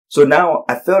So now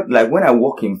I felt like when I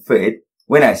walk in faith,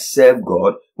 when I serve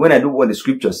God, when I do what the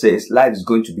scripture says, life is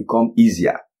going to become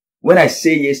easier. When I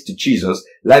say yes to Jesus,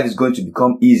 life is going to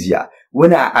become easier.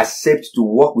 When I accept to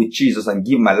walk with Jesus and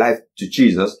give my life to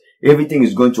Jesus, everything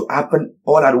is going to happen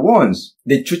all at once.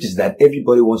 The truth is that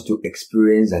everybody wants to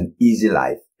experience an easy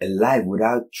life, a life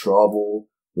without trouble,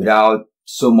 without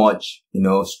so much,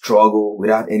 struggle,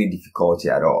 without any difficulty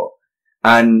at all.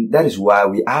 And that is why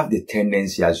we have the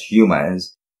tendency as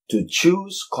humans to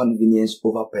choose convenience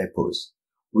over purpose.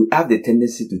 We have the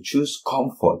tendency to choose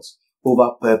comfort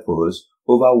over purpose,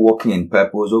 over walking in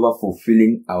purpose, over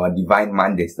fulfilling our divine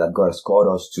mandates that God has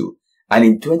called us to. And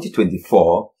in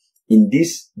 2024, in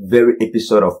this very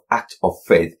episode of Act of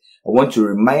Faith, I want to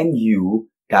remind you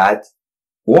that,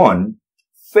 one,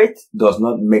 faith does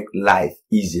not make life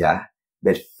easier,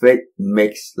 but faith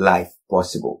makes life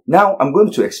possible. Now, I'm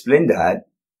going to explain that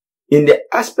in the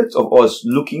aspect of us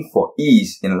looking for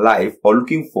ease in life or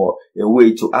looking for a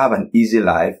way to have an easy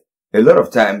life. A lot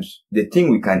of times, the thing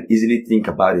we can easily think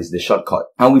about is the shortcut.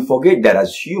 And we forget that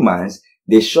as humans,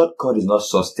 the shortcut is not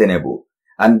sustainable.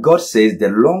 And God says the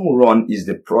long run is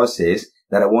the process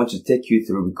that I want to take you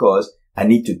through because I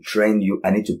need to train you,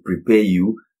 I need to prepare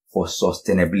you for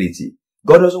sustainability.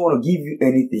 God doesn't want to give you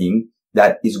anything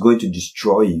that is going to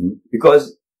destroy you,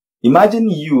 because imagine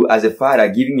you as a father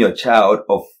giving your child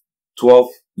of 12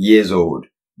 years old,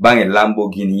 buying a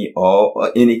Lamborghini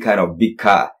or any kind of big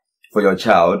car for your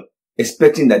child,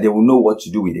 expecting that they will know what to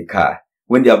do with the car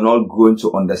when they have not grown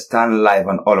to understand life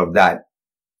and all of that.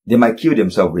 They might kill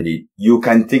themselves with it. You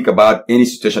can think about any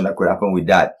situation that could happen with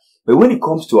that. But when it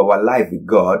comes to our life with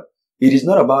God, it is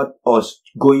not about us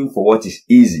going for what is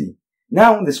easy.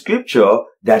 Now, the scripture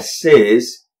that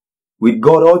says, with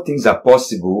God all things are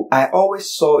possible, I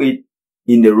always saw it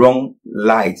in the wrong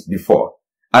light before.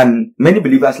 And many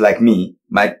believers like me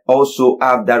might also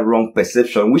have that wrong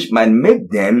perception, which might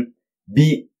make them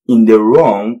be in the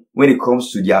wrong when it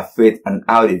comes to their faith and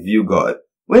how they view God.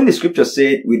 When the scripture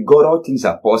said, with God all things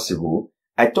are possible,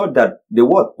 I thought that the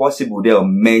word possible there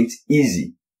meant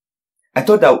easy. I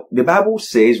thought that the Bible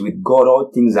says with God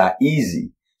all things are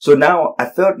easy. So now I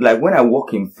felt like when I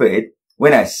walk in faith,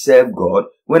 when I serve God,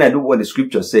 when I do what the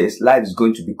scripture says, life is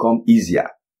going to become easier.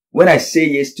 When I say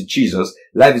yes to Jesus,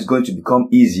 life is going to become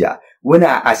easier. When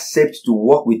I accept to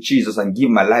walk with Jesus and give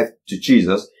my life to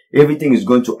Jesus, everything is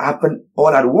going to happen all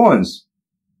at once.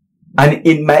 And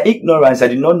in my ignorance, I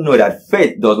did not know that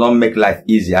faith does not make life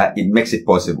easier. It makes it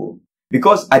possible.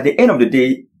 Because at the end of the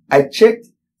day, I checked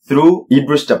through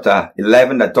Hebrews chapter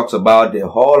 11 that talks about the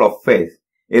hall of faith.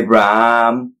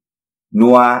 Abraham,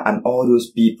 Noah, and all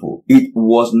those people. It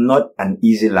was not an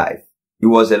easy life. It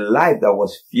was a life that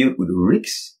was filled with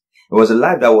risks. It was a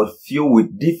life that was filled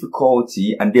with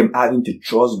difficulty and them having to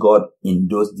trust God in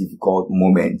those difficult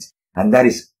moments. And that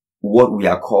is what we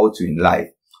are called to in life.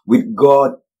 With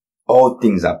God, all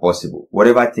things are possible,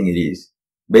 whatever thing it is.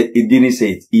 But it didn't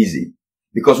say it's easy.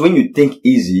 Because when you think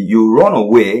easy, you run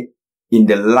away in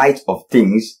the light of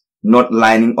things not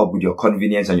lining up with your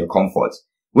convenience and your comfort.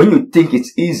 When you think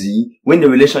it's easy, when the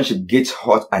relationship gets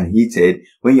hot and heated,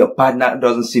 when your partner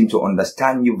doesn't seem to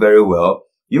understand you very well,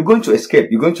 you're going to escape,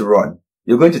 you're going to run,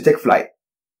 you're going to take flight.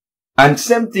 And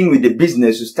same thing with the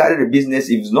business. You started a business,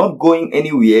 if it's not going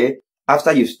anywhere,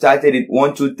 after you've started it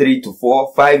 1, 2, 3 to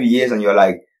 4, 5 years and you're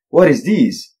like, what is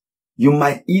this? You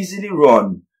might easily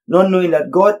run, not knowing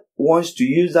that God wants to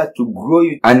use that to grow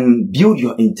you and build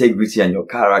your integrity and your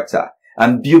character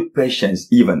and build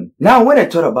patience even. Now, when I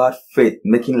thought about faith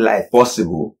making life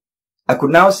possible, I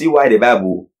could now see why the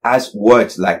Bible has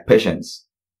words like patience.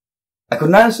 I could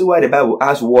now see why the Bible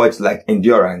has words like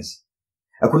endurance.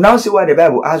 I could now see why the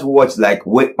Bible has words like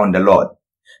wait on the Lord.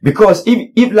 Because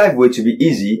if life were to be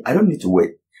easy, I don't need to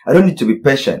wait. I don't need to be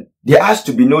patient. There has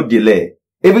to be no delay.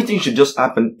 Everything should just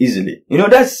happen easily.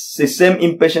 That's the same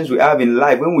impatience we have in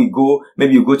life. When we go,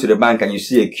 maybe you go to the bank and you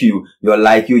see a queue,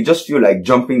 you just feel like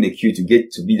jumping the queue to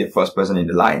get to be the first person in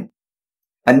the line.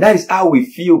 And that is how we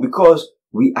feel because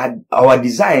our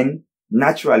design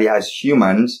naturally as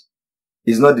humans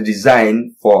is not the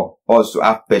design for us to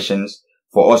have patience,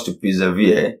 for us to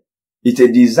persevere. It's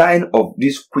a design of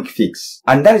this quick fix.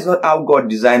 And that is not how God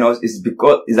designed us. It's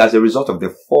as a result of the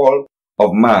fall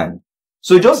of man.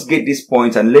 So just get this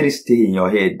point and let it stay in your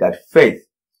head that faith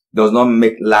does not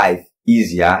make life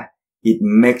easier. It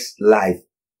makes life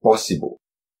possible.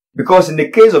 Because in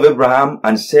the case of Abraham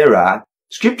and Sarah,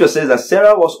 scripture says that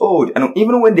Sarah was old. And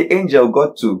even when the angel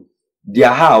got to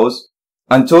their house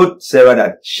and told Sarah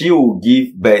that she would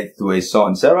give birth to a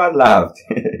son, Sarah laughed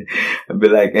and be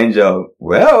like, angel,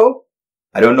 well,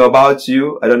 I don't know about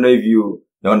you. I don't know if you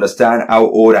understand how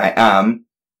old I am.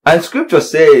 And scripture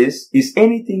says, is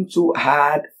anything too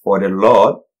hard for the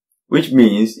Lord? Which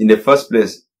means, in the first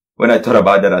place, when I thought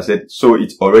about that, I said, so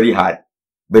it's already hard.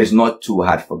 But it's not too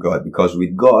hard for God, because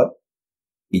with God,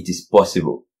 it is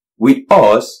possible. With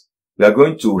us, we are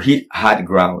going to hit hard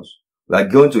grounds. We are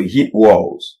going to hit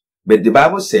walls. But the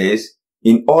Bible says,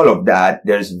 in all of that,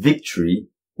 there is victory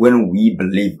when we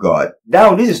believe God.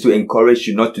 Now, this is to encourage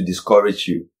you, not to discourage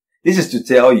you. This is to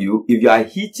tell you, if you are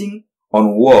hitting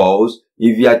on walls,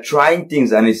 if you are trying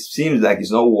things and it seems like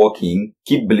it's not working,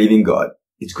 keep believing God.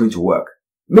 It's going to work.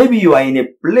 Maybe you are in a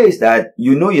place that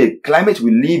you know your climate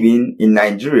we live in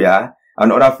Nigeria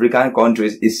and other African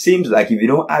countries. It seems like if you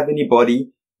don't have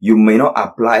anybody, you may not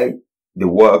apply the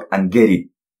work and get it.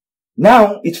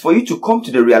 Now, it's for you to come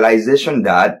to the realization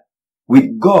that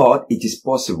with God, it is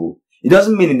possible. It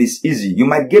doesn't mean it is easy. You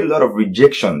might get a lot of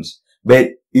rejections, but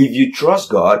if you trust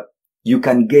God, you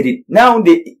can get it. Now,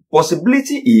 the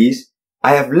possibility is,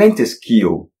 I have learned a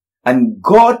skill, and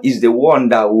God is the one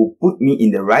that will put me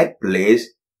in the right place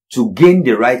to gain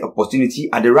the right opportunity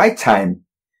at the right time.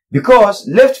 Because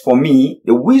left for me,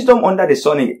 the wisdom under the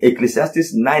sun in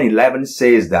Ecclesiastes 9:11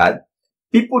 says that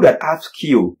people that have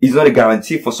skill is not a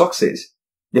guarantee for success.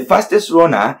 The fastest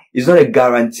runner is not a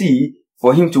guarantee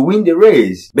for him to win the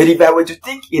race. But if I were to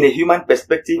think in a human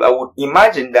perspective, I would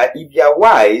imagine that if you are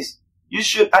wise, you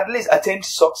should at least attain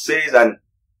success and,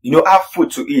 have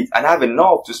food to eat and have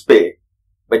enough to spare.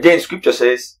 But then scripture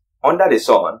says, under the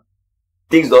sun,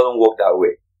 things doesn't work that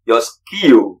way. Your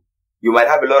skill, you might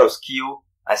have a lot of skill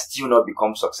and still not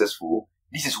become successful.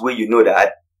 This is where you know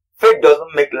that faith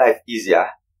doesn't make life easier.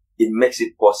 It makes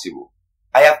it possible.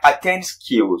 I have attained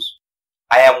skills.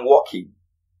 I am working.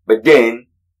 But then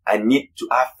I need to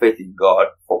have faith in God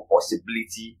for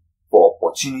possibility, for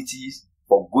opportunities,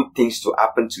 for good things to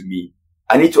happen to me.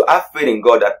 I need to have faith in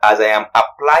God that as I am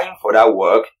applying for that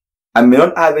work, I may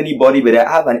not have anybody, but I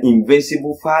have an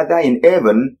invincible Father in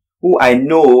heaven who I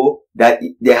know that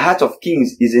the heart of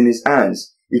kings is in his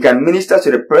hands. He can minister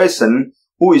to the person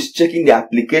who is checking the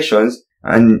applications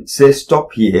and say,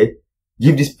 stop here,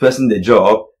 give this person the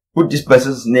job, put this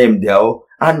person's name there,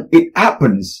 and it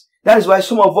happens. That is why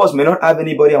some of us may not have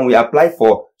anybody and we apply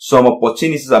for some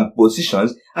opportunities and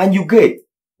positions and you get.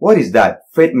 What is that?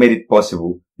 Faith made it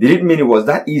possible. Did it mean it was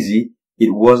that easy? It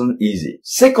wasn't easy.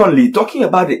 Secondly, talking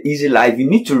about the easy life, you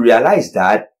need to realize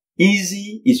that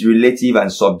easy is relative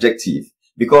and subjective.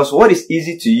 Because what is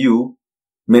easy to you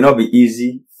may not be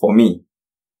easy for me.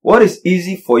 What is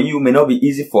easy for you may not be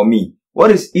easy for me. What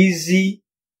is easy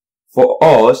for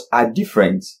us are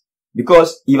different.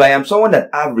 Because if I am someone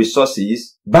that have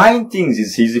resources, buying things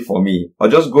is easy for me. Or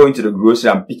just going to the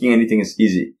grocery and picking anything is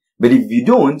easy. But if you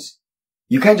don't,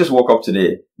 you can't just walk up to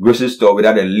the grocery store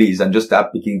without a list and just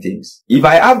start picking things. If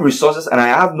I have resources and I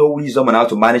have no wisdom on how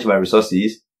to manage my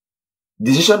resources,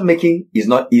 decision making is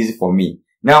not easy for me.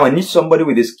 Now I need somebody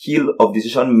with the skill of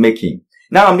decision making.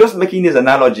 Now I'm just making this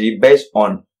analogy based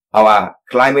on our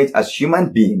climate as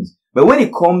human beings. But when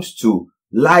it comes to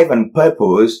life and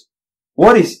purpose,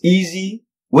 what is easy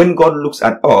when God looks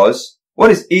at us,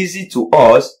 what is easy to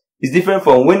us is different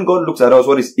from when God looks at us,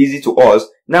 what is easy to us.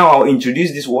 Now I'll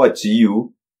introduce this word to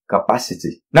you,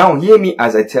 capacity. Now hear me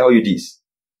as I tell you this.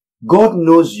 God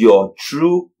knows your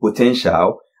true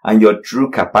potential and your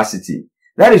true capacity.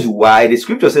 That is why the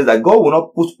scripture says that God will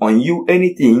not put on you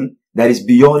anything that is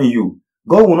beyond you.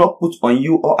 God will not put on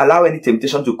you or allow any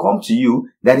temptation to come to you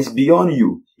that is beyond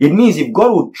you. It means if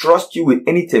God would trust you with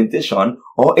any temptation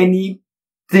or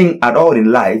anything at all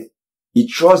in life, He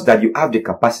trusts that you have the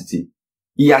capacity.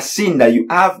 He has seen that you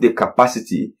have the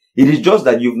capacity. It is just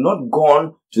that you've not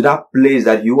gone to that place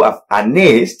that you have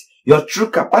harnessed your true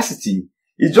capacity.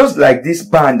 It's just like this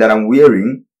band that I'm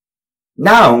wearing.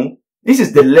 Now, this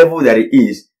is the level that it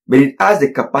is, but it has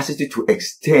the capacity to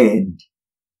extend.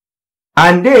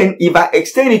 And then, if I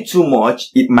extend it too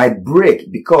much, it might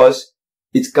break because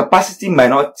its capacity might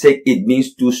not take it being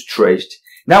too stretched.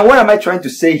 Now, what am I trying to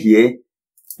say here?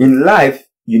 In life,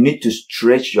 you need to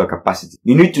stretch your capacity.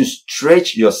 You need to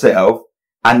stretch yourself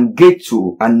and get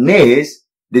to harness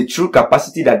the true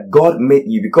capacity that God made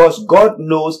you, because God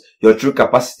knows your true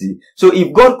capacity. So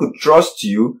if God could trust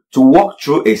you to walk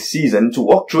through a season, to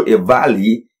walk through a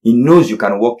valley, He knows you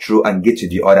can walk through and get to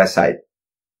the other side.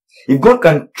 If God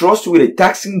can trust you with a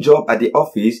taxing job at the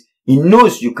office, He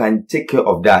knows you can take care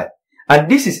of that. And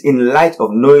this is in light of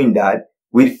knowing that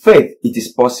with faith, it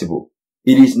is possible.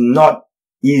 It is not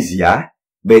easier,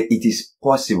 but it is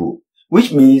possible.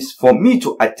 Which means for me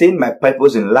to attain my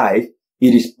purpose in life,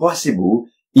 it is possible.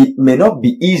 It may not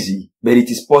be easy, but it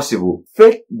is possible.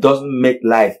 Faith doesn't make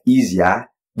life easier,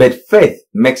 but faith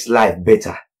makes life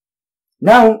better.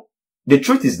 Now, The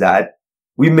truth is that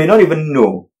we may not even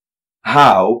know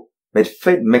how, but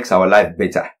faith makes our life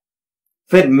better.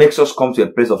 Faith makes us come to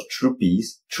a place of true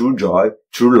peace, true joy,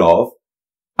 true love,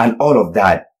 and all of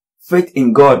that. Faith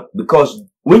in God, because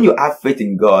when you have faith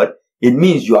in God, it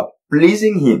means you are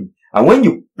pleasing Him. And when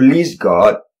you please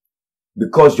God,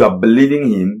 because you are believing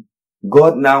Him,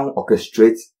 God now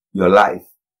orchestrates your life.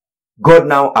 God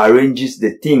now arranges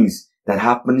the things that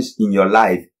happens in your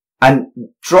life. And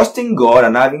trusting God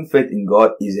and having faith in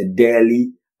God is a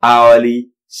daily, hourly,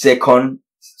 second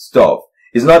stuff.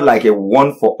 It's not like a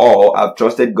one for all. I've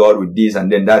trusted God with this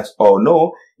and then that's all.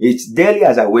 No, it's daily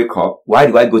as I wake up. Why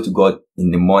do I go to God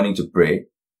in the morning to pray?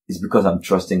 It's because I'm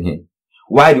trusting Him.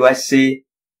 Why do I say,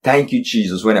 thank you,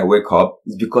 Jesus, when I wake up?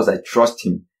 It's because I trust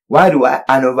Him. Why do I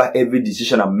hand over every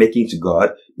decision I'm making to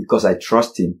God? Because I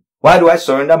trust Him. Why do I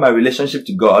surrender my relationship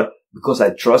to God? Because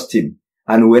I trust Him.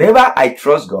 And whenever I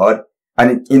trust God,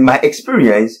 and in my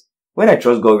experience, when I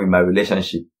trust God with my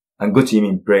relationship and go to Him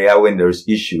in prayer when there is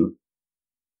issue,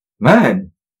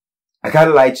 man, I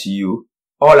can't lie to you.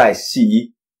 All I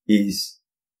see is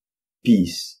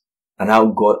peace and how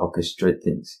God orchestrates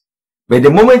things. But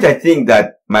the moment I think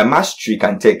that my mastery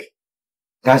can take,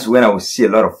 that's when I will see a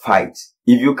lot of fights.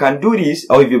 If you can do this,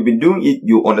 or if you've been doing it,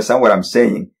 you understand what I'm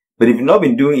saying. But if you've not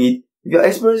been doing it, if you're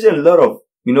experiencing a lot of,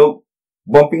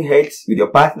 bumping heads with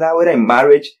your partner, whether in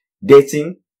marriage,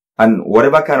 dating, and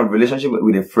whatever kind of relationship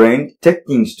with a friend, take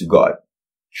things to God.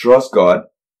 Trust God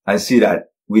and see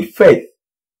that with faith,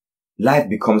 life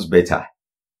becomes better.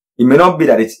 It may not be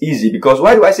that it's easy, because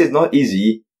why do I say it's not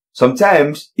easy?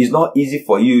 Sometimes it's not easy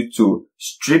for you to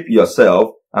strip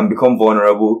yourself and become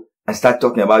vulnerable and start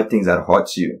talking about things that hurt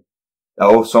you.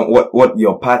 Or what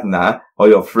your partner or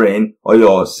your friend or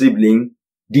your sibling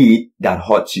did that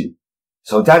hurt you.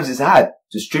 Sometimes it's hard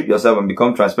to strip yourself and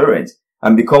become transparent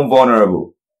and become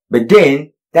vulnerable. But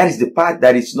then, that is the part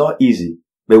that is not easy.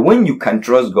 But when you can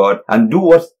trust God and do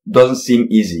what doesn't seem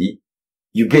easy,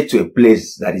 you get to a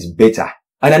place that is better.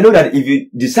 And I know that if you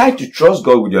decide to trust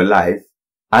God with your life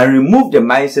and remove the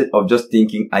mindset of just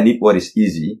thinking, I need what is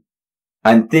easy,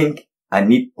 and think, I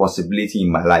need possibility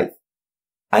in my life,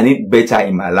 I need better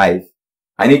in my life,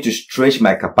 I need to stretch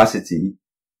my capacity,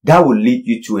 that will lead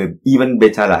you to an even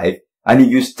better life. And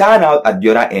if you stand out at the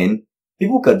other end,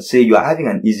 people can say you are having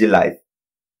an easy life.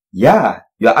 Yeah,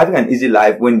 you are having an easy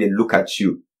life when they look at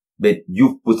you, but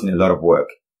you've put in a lot of work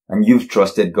and you've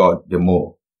trusted God the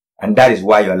more. And that is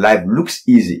why your life looks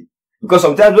easy. Because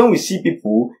sometimes when we see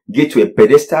people get to a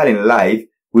pedestal in life,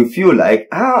 we feel like,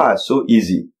 so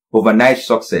easy, overnight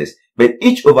success. But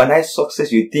each overnight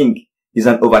success you think is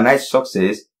an overnight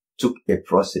success took a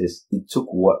process. It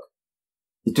took work.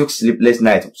 It took sleepless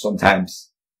nights sometimes.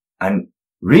 And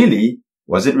really,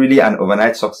 was it really an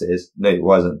overnight success? No, it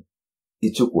wasn't.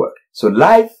 It took work. So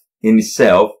life in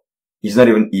itself is not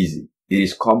even easy. It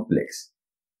is complex.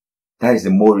 That is the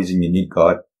more reason you need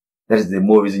God. That is the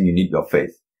more reason you need your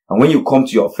faith. And when you come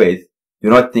to your faith,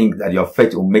 do not think that your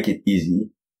faith will make it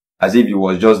easy, as if it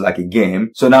was just like a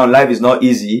game. So now life is not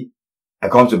easy. I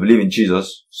come to believe in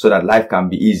Jesus so that life can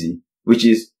be easy, which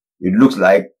is, it looks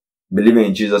like believing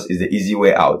in Jesus is the easy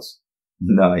way out.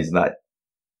 No, it's not.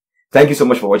 Thank you so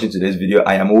much for watching today's video.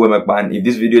 I am Uwe McMahon. If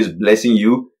this video is blessing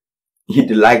you, hit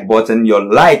the like button. Your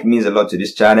like means a lot to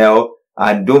this channel.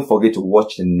 And don't forget to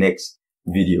watch the next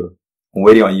video. I'm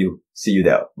waiting on you. See you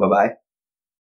there. Bye-bye.